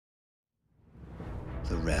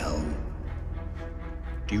The realm.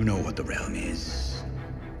 Do you know what the realm is?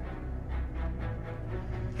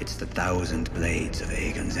 It's the 1,000 blades of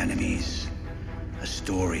Aegon's enemies. A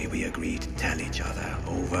story we agreed to tell each other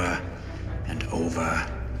over and over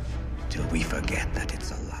till we forget that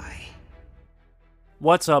it's a lie.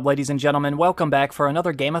 What's up, ladies and gentlemen? Welcome back for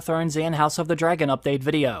another Game of Thrones and House of the Dragon update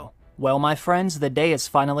video. Well, my friends, the day is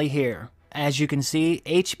finally here. As you can see,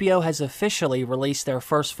 HBO has officially released their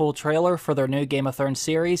first full trailer for their new Game of Thrones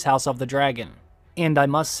series, House of the Dragon. And I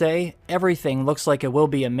must say, everything looks like it will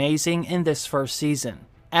be amazing in this first season.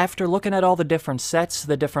 After looking at all the different sets,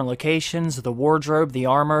 the different locations, the wardrobe, the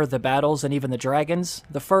armor, the battles, and even the dragons,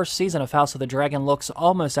 the first season of House of the Dragon looks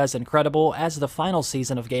almost as incredible as the final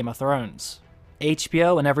season of Game of Thrones.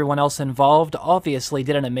 HBO and everyone else involved obviously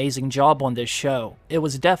did an amazing job on this show. It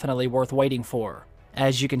was definitely worth waiting for.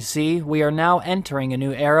 As you can see, we are now entering a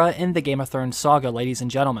new era in the Game of Thrones saga, ladies and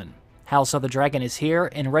gentlemen. House of the Dragon is here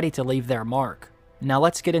and ready to leave their mark. Now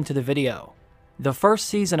let's get into the video. The first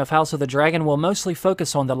season of House of the Dragon will mostly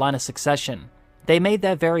focus on the line of succession. They made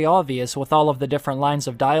that very obvious with all of the different lines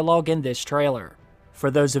of dialogue in this trailer. For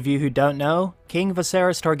those of you who don't know, King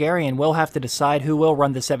Viserys Targaryen will have to decide who will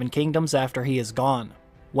run the Seven Kingdoms after he is gone.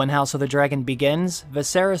 When House of the Dragon begins,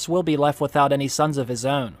 Viserys will be left without any sons of his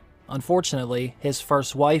own. Unfortunately, his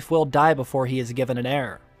first wife will die before he is given an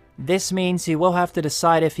heir. This means he will have to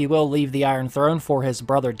decide if he will leave the Iron Throne for his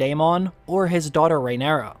brother Daemon or his daughter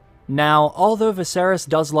Rhaenyra. Now, although Viserys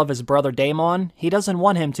does love his brother Daemon, he doesn't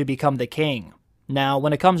want him to become the king. Now,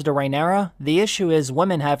 when it comes to Rhaenyra, the issue is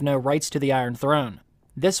women have no rights to the Iron Throne.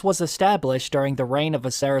 This was established during the reign of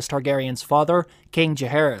Viserys Targaryen's father, King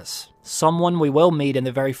Jaehaerys, someone we will meet in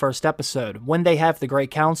the very first episode, when they have the Great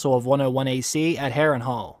Council of 101 AC at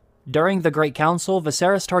Harrenhal. During the Great Council,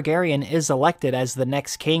 Viserys Targaryen is elected as the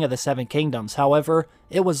next king of the Seven Kingdoms. However,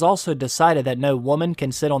 it was also decided that no woman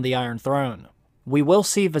can sit on the Iron Throne. We will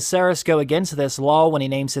see Viserys go against this law when he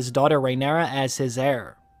names his daughter Rhaenyra as his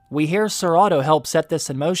heir. We hear Ser Otto help set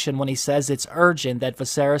this in motion when he says it's urgent that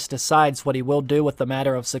Viserys decides what he will do with the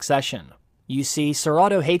matter of succession. You see, Ser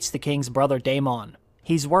Otto hates the king's brother Daemon.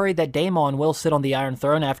 He's worried that Daemon will sit on the Iron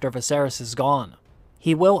Throne after Viserys is gone.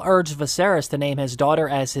 He will urge Viserys to name his daughter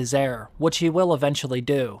as his heir, which he will eventually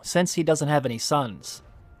do, since he doesn't have any sons.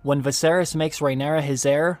 When Viserys makes Rhaenyra his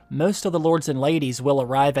heir, most of the lords and ladies will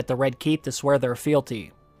arrive at the Red Keep to swear their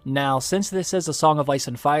fealty. Now, since this is a Song of Ice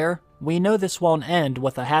and Fire, we know this won't end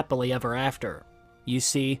with a happily ever after. You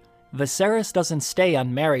see, Viserys doesn't stay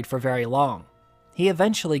unmarried for very long. He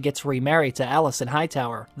eventually gets remarried to Alicent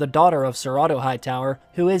Hightower, the daughter of Ser Otto Hightower,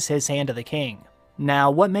 who is his hand of the king.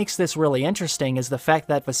 Now, what makes this really interesting is the fact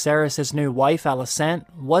that Viserys' new wife, Alicent,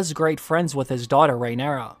 was great friends with his daughter,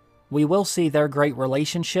 Rhaenyra. We will see their great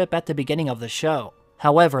relationship at the beginning of the show.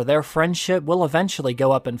 However, their friendship will eventually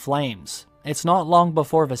go up in flames. It's not long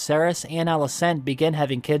before Viserys and Alicent begin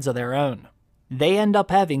having kids of their own. They end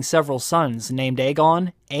up having several sons named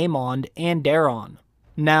Aegon, Aemond, and Daeron.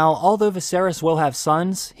 Now, although Viserys will have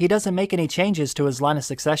sons, he doesn't make any changes to his line of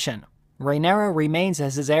succession. Rhaenyra remains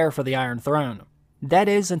as his heir for the Iron Throne. That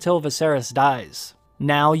is until Viserys dies.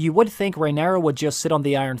 Now, you would think Rhaenyra would just sit on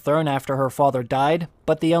the Iron Throne after her father died,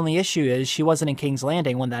 but the only issue is she wasn't in King's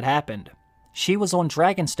Landing when that happened. She was on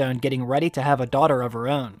Dragonstone getting ready to have a daughter of her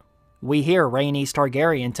own. We hear Rhaenys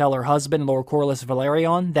Targaryen tell her husband Lord Corlys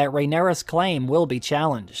Velaryon that Rhaenyra's claim will be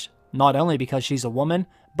challenged, not only because she's a woman,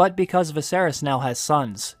 but because Viserys now has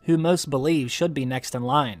sons, who most believe should be next in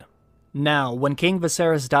line. Now, when King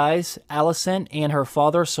Viserys dies, Alicent and her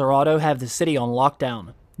father Ser Otto have the city on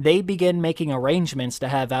lockdown. They begin making arrangements to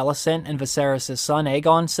have Alicent and Viserys' son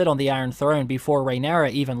Aegon sit on the Iron Throne before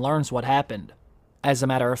Rhaenyra even learns what happened. As a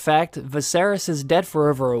matter of fact, Viserys is dead for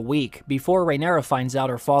over a week before Rhaenyra finds out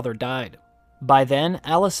her father died. By then,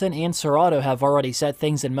 Alicent and Ser Otto have already set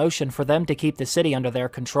things in motion for them to keep the city under their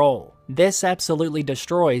control. This absolutely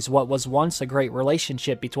destroys what was once a great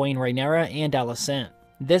relationship between Rhaenyra and Alicent.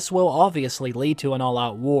 This will obviously lead to an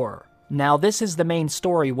all-out war. Now, this is the main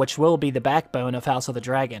story which will be the backbone of House of the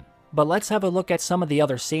Dragon. But let's have a look at some of the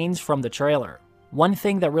other scenes from the trailer. One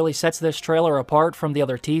thing that really sets this trailer apart from the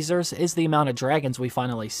other teasers is the amount of dragons we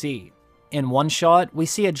finally see. In one shot, we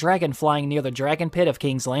see a dragon flying near the dragon pit of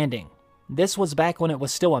King's Landing. This was back when it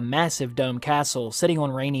was still a massive domed castle sitting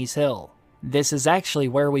on Rhaenys Hill. This is actually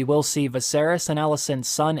where we will see Viserys and Alicent's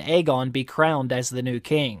son Aegon be crowned as the new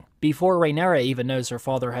king, before Rhaenyra even knows her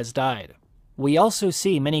father has died. We also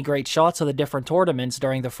see many great shots of the different tournaments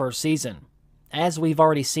during the first season. As we've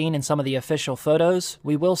already seen in some of the official photos,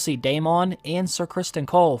 we will see Daemon and Sir Criston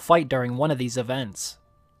Cole fight during one of these events.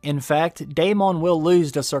 In fact, Daemon will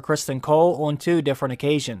lose to Sir Criston Cole on 2 different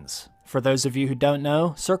occasions. For those of you who don't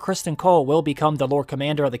know, Sir Criston Cole will become the Lord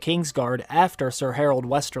Commander of the Kingsguard after Sir Harold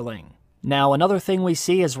Westerling. Now, another thing we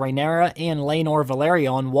see is Rhaenyra and Rhaenyra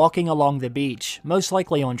Velaryon walking along the beach, most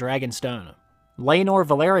likely on Dragonstone. Rhaenyra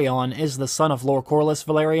Velaryon is the son of Lord Corlys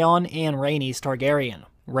Velaryon and Rhaenys Targaryen.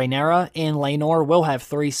 Rhaenyra and Rhaenys will have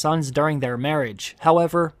 3 sons during their marriage.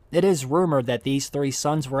 However, it is rumored that these 3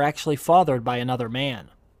 sons were actually fathered by another man.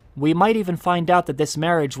 We might even find out that this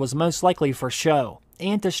marriage was most likely for show,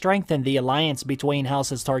 and to strengthen the alliance between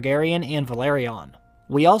Houses Targaryen and Velaryon.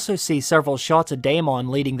 We also see several shots of Daemon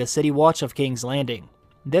leading the City Watch of King's Landing.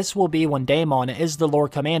 This will be when Daemon is the Lord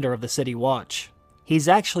Commander of the City Watch. He's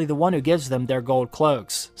actually the one who gives them their gold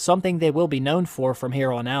cloaks, something they will be known for from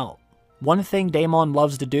here on out. One thing Daemon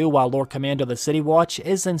loves to do while Lord Commander of the City Watch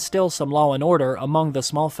is instill some law and order among the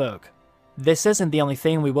small folk. This isn't the only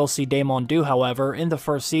thing we will see Daemon do, however, in the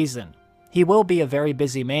first season. He will be a very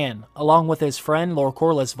busy man, along with his friend Lord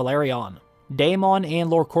Corlys Velaryon. Daemon and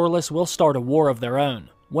Lord Corlys will start a war of their own,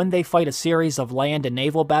 when they fight a series of land and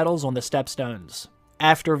naval battles on the Stepstones.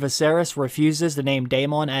 After Viserys refuses to name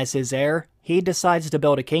Daemon as his heir, he decides to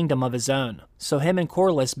build a kingdom of his own, so him and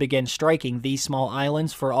Corlys begin striking these small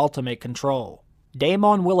islands for ultimate control.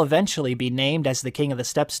 Daemon will eventually be named as the King of the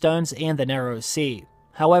Stepstones and the Narrow Sea.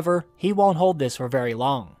 However, he won't hold this for very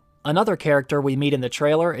long. Another character we meet in the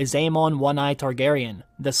trailer is Daemon I Targaryen,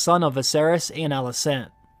 the son of Viserys and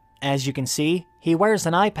Alicent. As you can see, he wears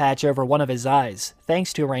an eye patch over one of his eyes,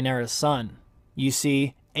 thanks to Rhaenyra's son. You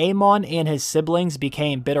see, Aemon and his siblings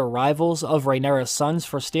became bitter rivals of Rhaenyra's sons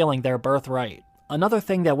for stealing their birthright. Another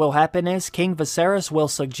thing that will happen is King Viserys will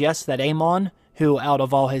suggest that Aemon, who out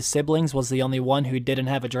of all his siblings was the only one who didn't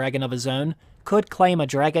have a dragon of his own, could claim a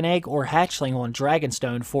dragon egg or hatchling on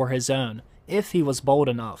Dragonstone for his own, if he was bold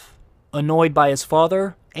enough. Annoyed by his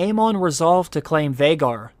father, Aemon resolved to claim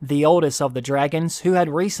Vhagar, the oldest of the dragons who had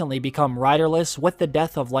recently become riderless with the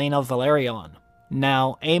death of Rhaenyra Velaryon.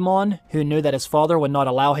 Now, Aemon, who knew that his father would not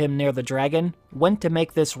allow him near the dragon, went to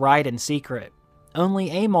make this ride in secret. Only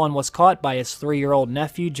Aemon was caught by his 3-year-old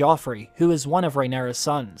nephew Joffrey, who is one of Rhaenyra's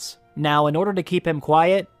sons. Now, in order to keep him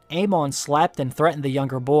quiet, Aemon slapped and threatened the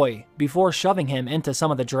younger boy, before shoving him into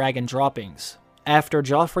some of the dragon droppings. After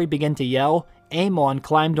Joffrey began to yell, Aemon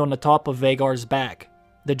climbed on the top of Vhagar's back.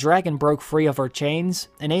 The dragon broke free of her chains,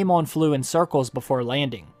 and Aemon flew in circles before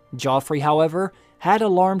landing. Joffrey, however, had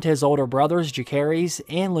alarmed his older brothers Jacaerys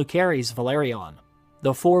and Lucerys Velaryon.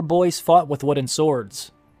 The 4 boys fought with wooden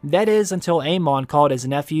swords. That is until Aemon called his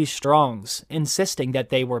nephews Strongs, insisting that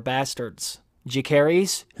they were bastards.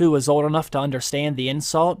 Jacaerys, who was old enough to understand the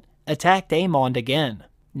insult, attacked Aemon again.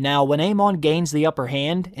 Now, when Aemon gains the upper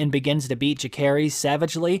hand and begins to beat Jacaerys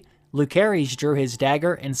savagely, Lucerys drew his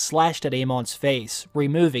dagger and slashed at Aemon's face,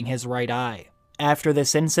 removing his right eye. After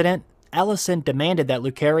this incident, Alicent demanded that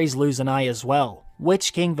Lucerys lose an eye as well,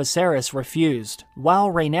 which King Viserys refused, while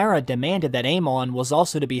Rhaenyra demanded that Aemon was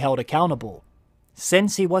also to be held accountable.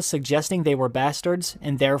 Since he was suggesting they were bastards,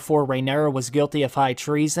 and therefore Rhaenyra was guilty of high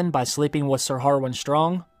treason by sleeping with Sir Harwin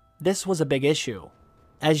Strong, this was a big issue.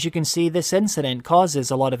 As you can see, this incident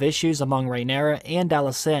causes a lot of issues among Rhaenyra and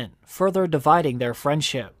Alicent, further dividing their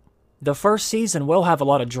friendship. The first season will have a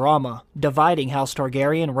lot of drama, dividing House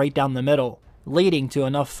Targaryen right down the middle, leading to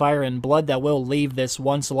enough fire and blood that will leave this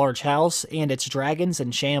once large house and its dragons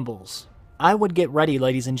in shambles. I would get ready,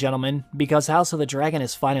 ladies and gentlemen, because House of the Dragon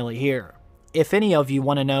is finally here. If any of you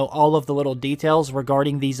want to know all of the little details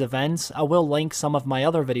regarding these events, I will link some of my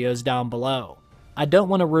other videos down below. I don't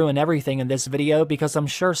want to ruin everything in this video because I'm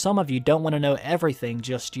sure some of you don't want to know everything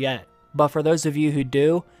just yet. But for those of you who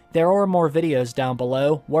do, there are more videos down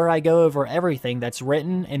below where I go over everything that's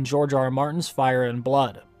written in George R. R. Martin's Fire and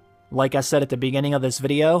Blood. Like I said at the beginning of this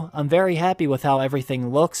video, I'm very happy with how everything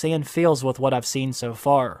looks and feels with what I've seen so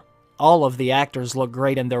far. All of the actors look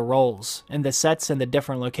great in their roles, and the sets in the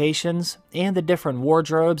different locations, and the different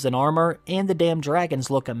wardrobes and armor, and the damn dragons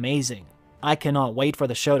look amazing. I cannot wait for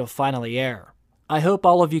the show to finally air. I hope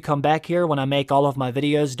all of you come back here when I make all of my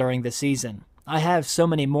videos during the season. I have so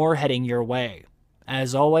many more heading your way.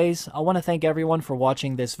 As always, I want to thank everyone for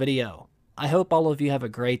watching this video. I hope all of you have a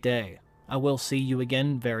great day. I will see you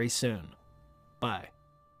again very soon. Bye.